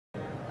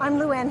I'm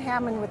Lou Ann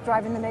Hammond with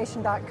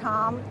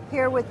DrivingTheNation.com,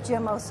 here with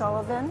Jim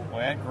O'Sullivan.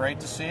 Well, great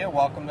to see you.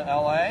 Welcome to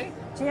LA.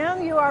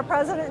 Jim, you are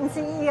president and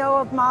CEO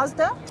of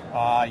Mazda.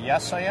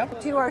 Yes, I am.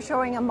 You are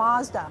showing a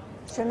Mazda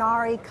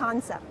Shinari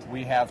concept.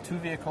 We have two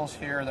vehicles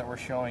here that we're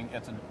showing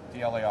at the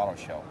LA Auto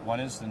Show.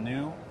 One is the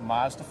new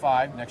Mazda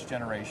 5 next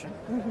generation,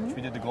 which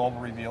we did the global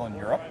reveal in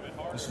Europe.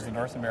 This is the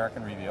North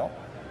American reveal.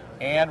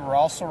 And we're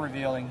also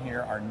revealing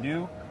here our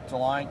new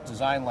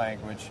design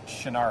language,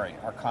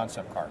 Shinari, our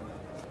concept car.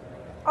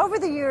 Over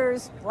the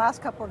years,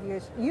 last couple of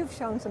years, you've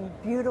shown some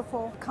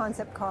beautiful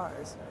concept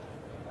cars.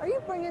 Are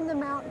you bringing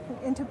them out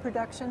into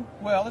production?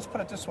 Well, let's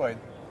put it this way.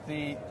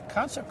 The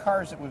concept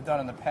cars that we've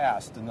done in the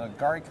past, and the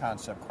Gari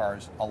concept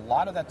cars, a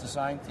lot of that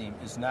design theme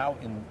is now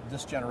in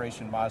this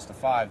generation Mazda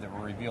 5 that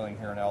we're revealing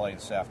here in LA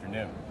this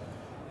afternoon.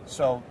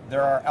 So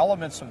there are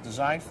elements of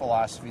design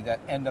philosophy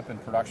that end up in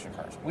production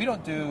cars. We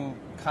don't do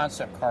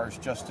concept cars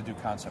just to do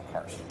concept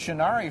cars.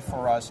 Shinari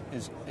for us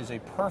is a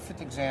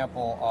perfect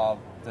example of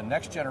the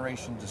next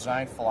generation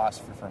design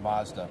philosophy for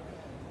Mazda.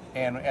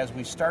 And as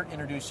we start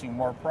introducing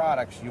more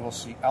products, you will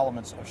see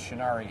elements of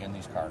Shinari in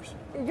these cars.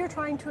 You're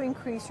trying to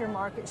increase your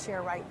market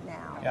share right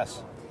now.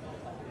 Yes.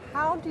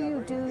 How do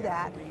you do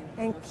that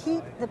and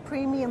keep the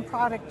premium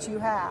products you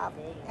have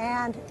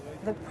and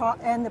the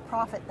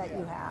profit that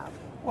you have?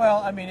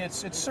 Well, I mean,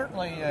 it's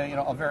certainly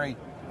a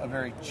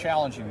very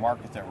challenging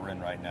market that we're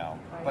in right now.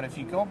 Right. But if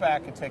you go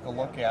back and take a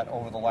look at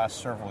over the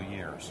last several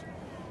years,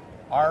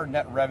 our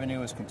net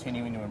revenue is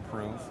continuing to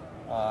improve,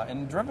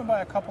 and driven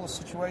by a couple of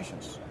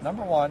situations.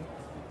 Number one,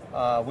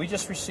 we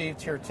just received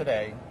here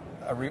today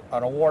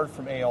an award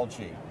from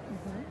ALG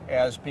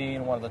as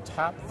being one of the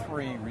top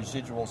 3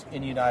 residuals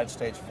in the United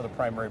States for the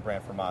primary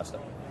brand for Mazda.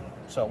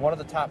 So one of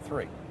the top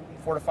 3.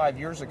 4 to 5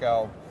 years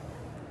ago,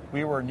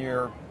 we were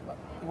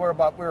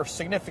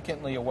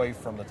significantly away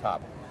from the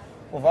top.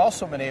 We've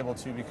also been able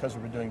to, because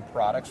we've been doing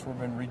products, we've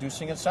been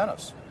reducing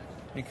incentives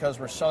because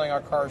we're selling our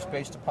cars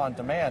based upon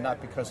demand,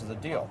 not because of the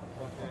deal.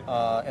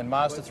 And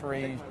Mazda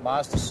 3,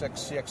 Mazda 6,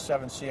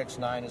 CX-7,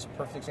 CX-9 is a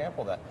perfect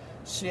example of that.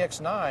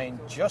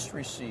 CX-9 just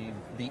received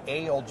the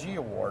ALG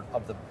award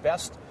of the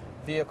best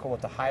vehicle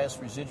with the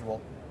highest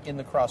residual in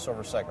the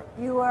crossover segment.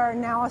 You are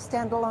now a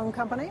standalone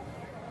company?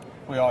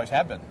 We always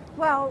have been.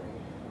 Well,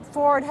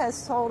 Ford has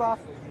sold off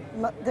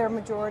their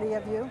majority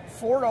of you.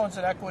 Ford owns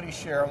an equity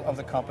share of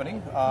the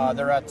company.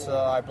 They're at,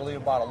 I believe,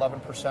 about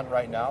 11%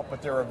 right now,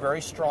 but they're a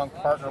very strong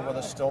partner with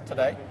us still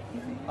today.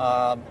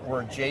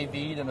 We're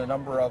JV'd in a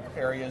number of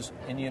areas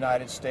in the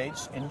United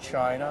States, in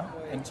China,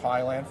 in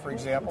Thailand, for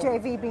example.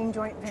 JV being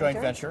joint venture? Joint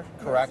venture,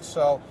 correct.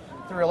 So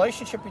the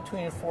relationship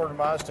between Ford and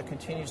Mazda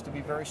continues to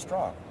be very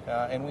strong,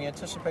 and we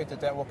anticipate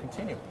that will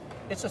continue.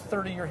 It's a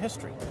 30-year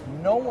history.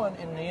 No one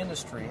in the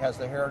industry has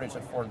the heritage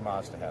that Ford and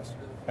Mazda has,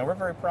 and we're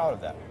very proud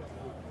of that.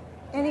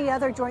 Any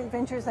other joint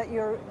ventures that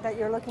you're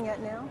looking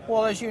at now?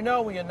 Well, as you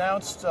know, we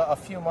announced a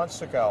few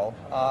months ago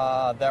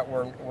that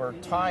we're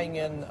tying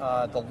in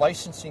the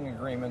licensing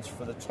agreements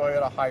for the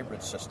Toyota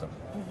hybrid system.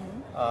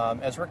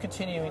 As we're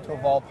continuing to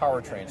evolve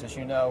powertrains, as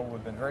you know,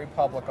 we've been very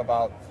public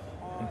about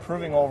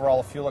improving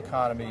overall fuel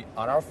economy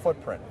on our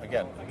footprint.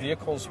 Again,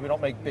 vehicles, we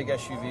don't make big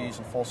SUVs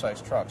and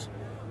full-size trucks,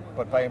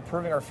 but by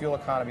improving our fuel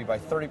economy by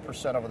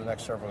 30% over the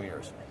next several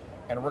years.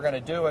 And we're going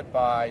to do it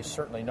by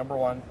certainly, number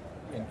one,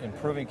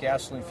 improving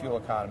gasoline fuel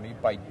economy,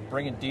 by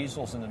bringing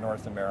diesels into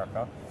North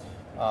America,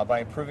 by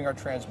improving our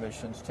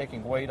transmissions,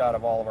 taking weight out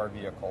of all of our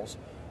vehicles,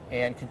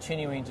 and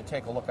continuing to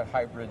take a look at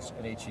hybrids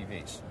and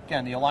HEVs.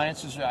 Again, the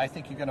alliances I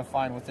think you're going to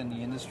find within the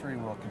industry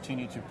will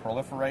continue to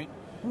proliferate,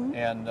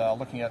 and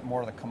looking at more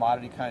of the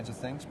commodity kinds of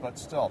things, but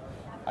still,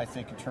 I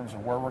think in terms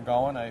of where we're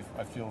going, I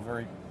feel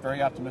very,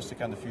 very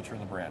optimistic on the future of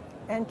the brand.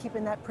 And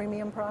keeping that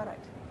premium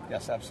product.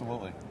 Yes,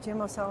 absolutely.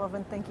 Jim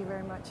O'Sullivan, thank you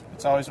very much.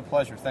 It's always a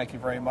pleasure. Thank you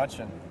very much,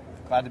 and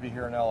glad to be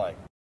here in LA.